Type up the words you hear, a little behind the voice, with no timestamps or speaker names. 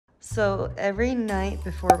So every night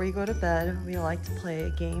before we go to bed, we like to play a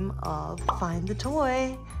game of Find the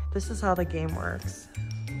Toy. This is how the game works.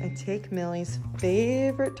 I take Millie's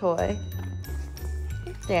favorite toy.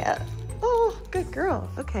 Yeah. Oh, good girl.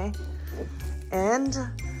 Okay. And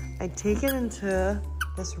I take it into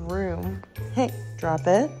this room. Hey, drop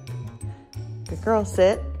it. Good girl,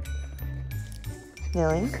 sit.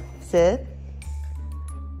 Millie, sit.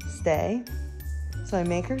 Stay. So I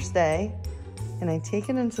make her stay, and I take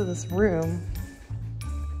it into this room,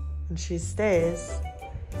 and she stays,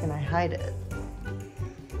 and I hide it.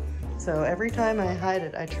 So every time I hide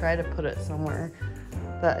it, I try to put it somewhere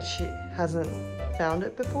that she hasn't found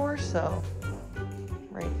it before, so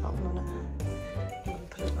right, I'm gonna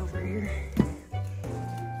put it over here.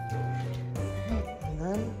 Alright, and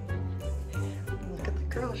then look at the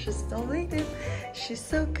girl, she's still waiting. She's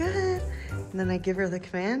so good. And then I give her the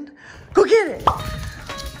command, go get it!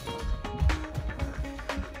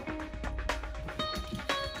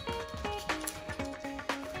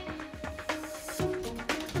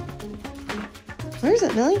 Where's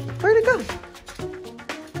it, Millie? Where'd it go?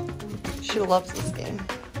 She loves this game.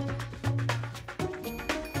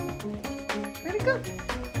 Where'd it go?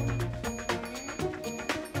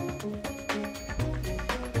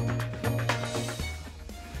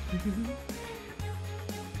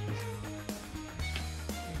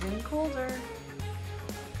 It's getting colder.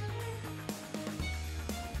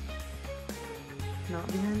 Not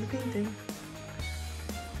behind the painting.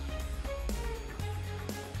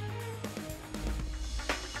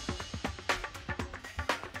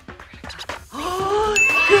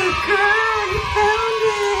 Good girl, you found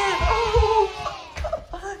it! Oh,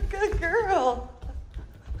 God, good girl.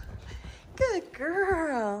 Good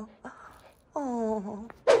girl. Oh.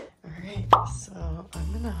 Alright, so I'm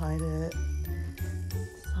gonna hide it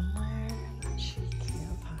somewhere that she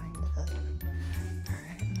can't find it.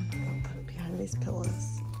 Alright, I'm gonna put it behind these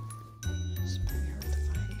pillows. It's pretty hard to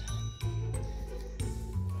find.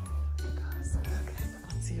 Okay,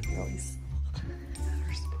 let's see if Millie's at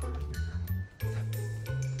her spot.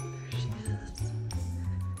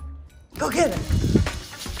 Go get it!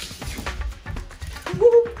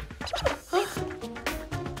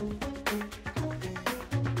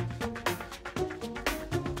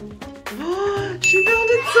 She found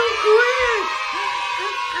it so quick!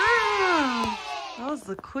 Good girl! That was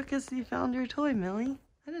the quickest you found your toy, Millie.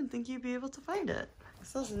 I didn't think you'd be able to find it.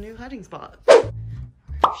 This is a new hiding spot. Where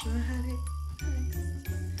should I hide it next?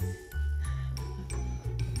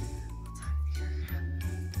 Let's hide it here.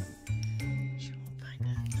 She won't find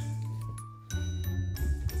it.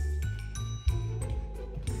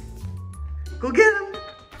 Go get him!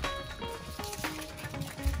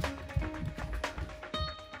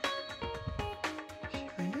 Did she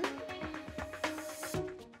find it?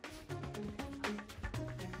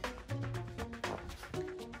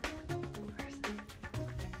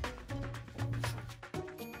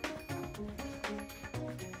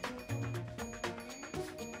 Where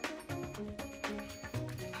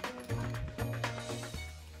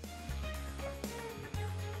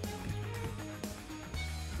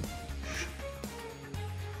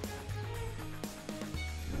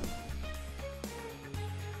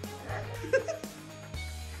is it?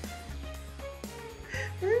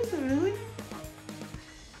 Where is it, Millie?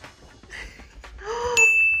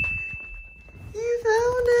 You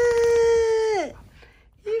found it!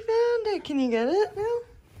 You found it! Can you get it now?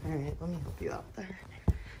 Alright, let me help you out there.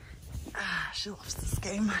 Ah, she loves this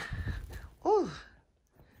game. Oh.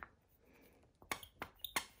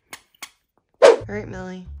 Alright,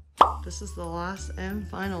 Millie. This is the last and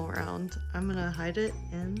final round. I'm gonna hide it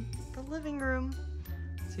in the living room.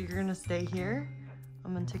 So you're gonna stay here.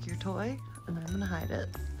 I'm gonna take your toy and I'm gonna hide it.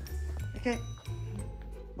 Okay,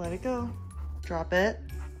 let it go. Drop it.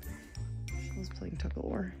 She was playing tug of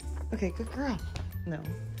war. Okay, good girl. No,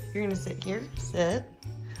 you're gonna sit here. Sit.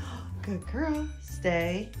 Good girl.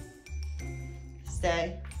 Stay.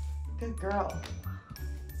 Stay. Good girl.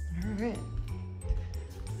 All right.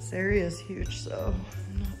 This area is huge, so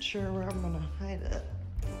I'm not sure where I'm gonna hide it.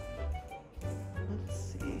 Let's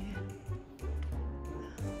see.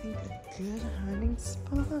 I think a good hiding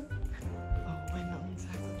spot. Oh, I know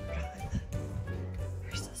exactly where to hide it.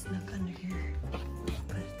 There's this nook under here.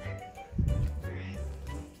 Put it there. Alright.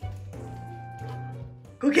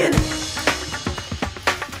 Go get it!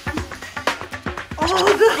 Oh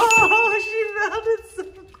no! She found it so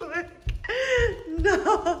quick!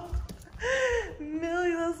 No!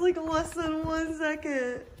 Millie, that's like less than 1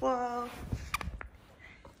 second. Wow.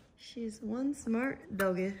 She's one smart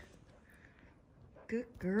doggy. Good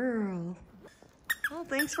girl. Well,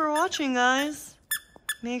 thanks for watching, guys.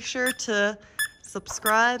 Make sure to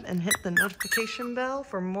subscribe, and hit the notification bell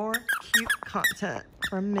for more cute content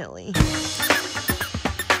from Millie.